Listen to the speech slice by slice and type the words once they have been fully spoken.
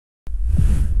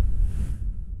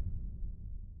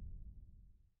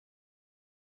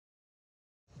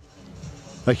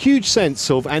A huge sense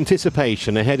of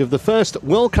anticipation ahead of the first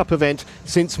World Cup event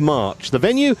since March. The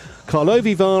venue,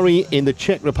 Karlovy Vary in the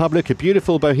Czech Republic, a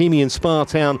beautiful bohemian spa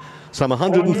town some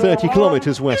 130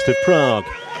 kilometres west of Prague.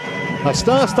 A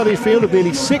star-studded field of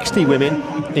nearly 60 women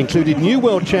included new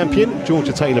world champion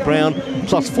Georgia Taylor-Brown,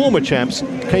 plus former champs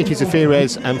Katie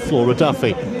Zaferes and Flora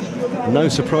Duffy. No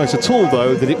surprise at all,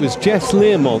 though, that it was Jess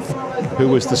Learmonth who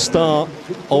was the star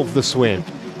of the swim.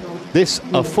 This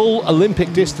a full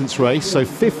Olympic distance race, so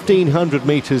 1,500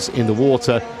 metres in the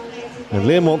water, and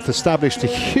Learmonth established a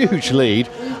huge lead.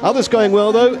 Others going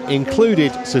well, though,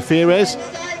 included Zaferes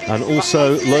and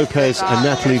also Lopez and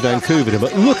Natalie Van Koeverden.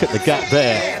 But look at the gap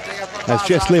there as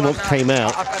Jess Learmonth came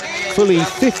out, fully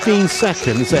 15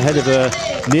 seconds ahead of her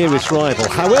nearest rival.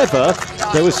 However,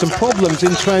 there was some problems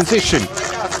in transition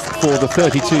for the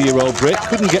 32-year-old Brit.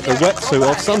 Couldn't get the wetsuit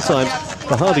off. Sometimes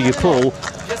the harder you pull,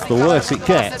 the worse it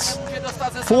gets.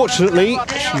 Fortunately,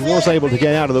 she was able to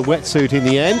get out of the wetsuit in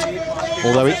the end,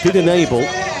 although it did enable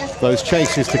those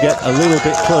chasers to get a little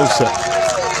bit closer.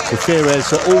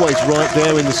 Zaferes are always right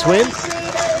there in the swim.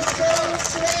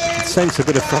 You sense a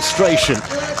bit of frustration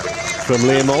from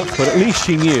Learmonth, but at least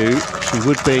she knew she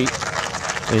would be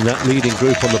in that leading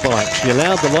group on the bike. She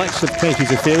allowed the likes of Katie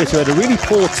Zaferes, who had a really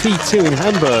poor T2 in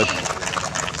Hamburg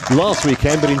last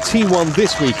weekend, but in T1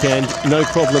 this weekend, no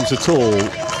problems at all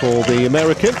for the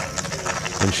American.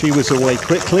 And she was away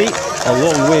quickly,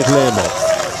 along with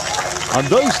Learmonth. And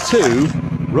those two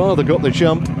rather got the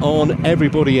jump on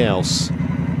everybody else.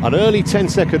 An early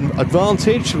 10-second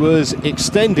advantage was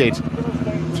extended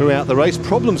throughout the race.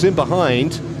 Problems in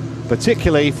behind,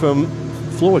 particularly from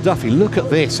Flora Duffy. Look at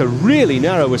this, a really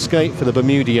narrow escape for the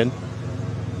Bermudian.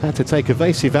 Had to take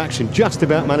evasive action, just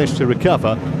about managed to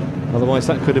recover. Otherwise,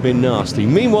 that could have been nasty.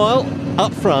 Meanwhile,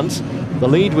 up front, the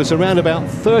lead was around about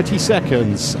 30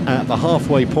 seconds at the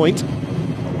halfway point.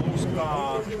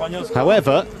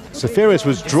 However, Zaferes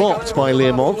was dropped by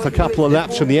Learmonth a couple of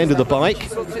laps from the end of the bike.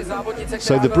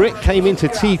 So the Brit came into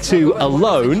T2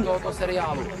 alone,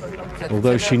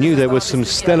 although she knew there were some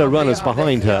stellar runners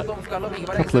behind her.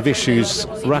 A couple of issues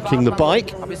racking the bike.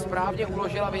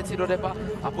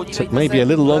 Took maybe a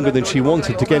little longer than she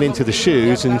wanted to get into the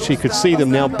shoes, and she could see them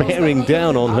now bearing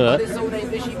down on her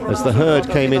as the herd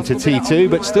came into T2,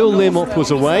 but still Learmonth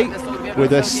was away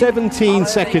with a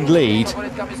 17-second lead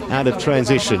out of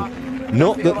transition.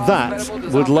 Not that that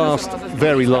would last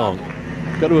very long.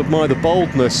 Got to admire the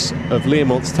boldness of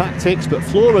Learmonth's tactics, but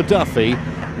Flora Duffy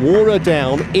wore her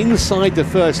down inside the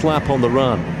first lap on the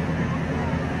run.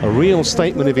 A real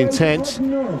statement of intent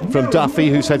from Duffy,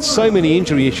 who's had so many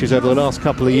injury issues over the last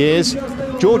couple of years.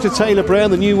 Georgia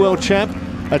Taylor-Brown, the new world champ,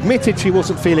 admitted she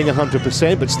wasn't feeling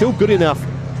 100%, but still good enough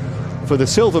for the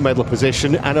silver medal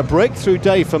position, and a breakthrough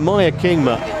day for Maya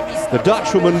Kingma. The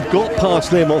Dutchwoman got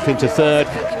past Learmonth into third.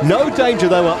 No danger,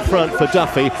 though, up front for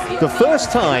Duffy. The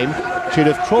first time she'd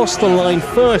have crossed the line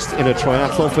first in a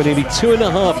triathlon for nearly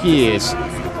 2.5 years.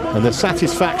 And the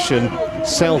satisfaction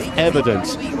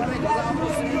self-evident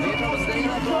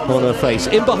on her face.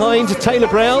 In behind,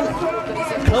 Taylor-Brown,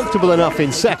 comfortable enough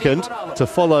in second to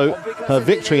follow her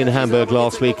victory in Hamburg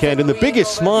last weekend. And the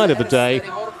biggest smile of the day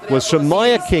was from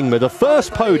Maya Kingma, the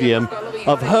first podium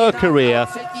of her career,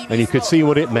 and you could see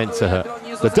what it meant to her.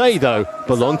 The day, though,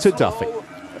 belonged to Duffy.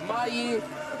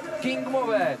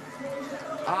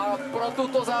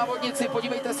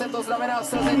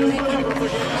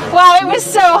 Wow, it was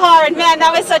so hard, man.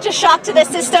 That was such a shock to the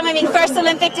system. I mean, first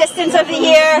Olympic distance of the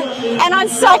year, and on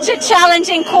such a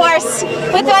challenging course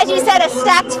with, as you said, a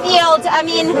stacked field. I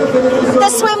mean, the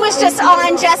swim was just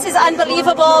on. Jess is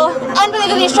unbelievable,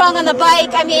 unbelievably strong on the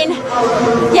bike. I mean,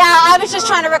 yeah, I was just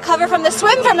trying to recover from the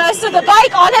swim for most of the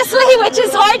bike, honestly, which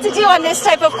is hard to do on this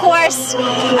type of course.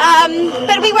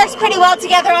 But we worked pretty well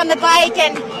together on the bike,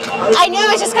 and I knew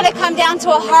it was just going to come down to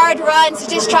a hard run, so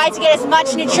just try to get as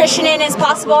much nutrition in as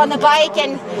possible on the bike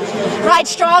and ride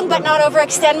strong but not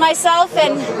overextend myself.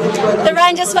 And the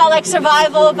run just felt like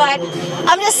survival, but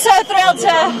I'm just so thrilled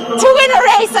to win a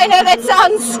race. I know that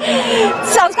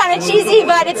sounds kind of cheesy,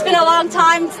 but it's been a long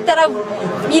time that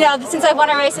since I've won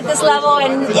a race at this level,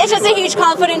 and it's just a huge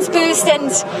confidence boost,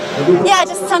 and yeah,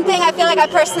 just something I feel like I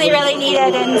personally really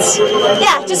needed. And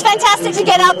yeah, just fantastic to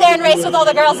get out there and race with all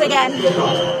the girls again.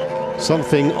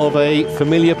 Something of a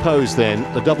familiar pose then.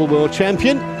 The double world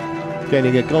champion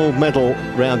getting a gold medal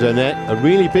round her neck. A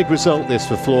really big result this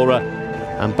for Flora,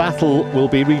 and battle will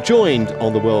be rejoined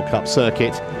on the World Cup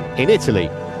circuit in Italy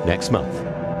next month.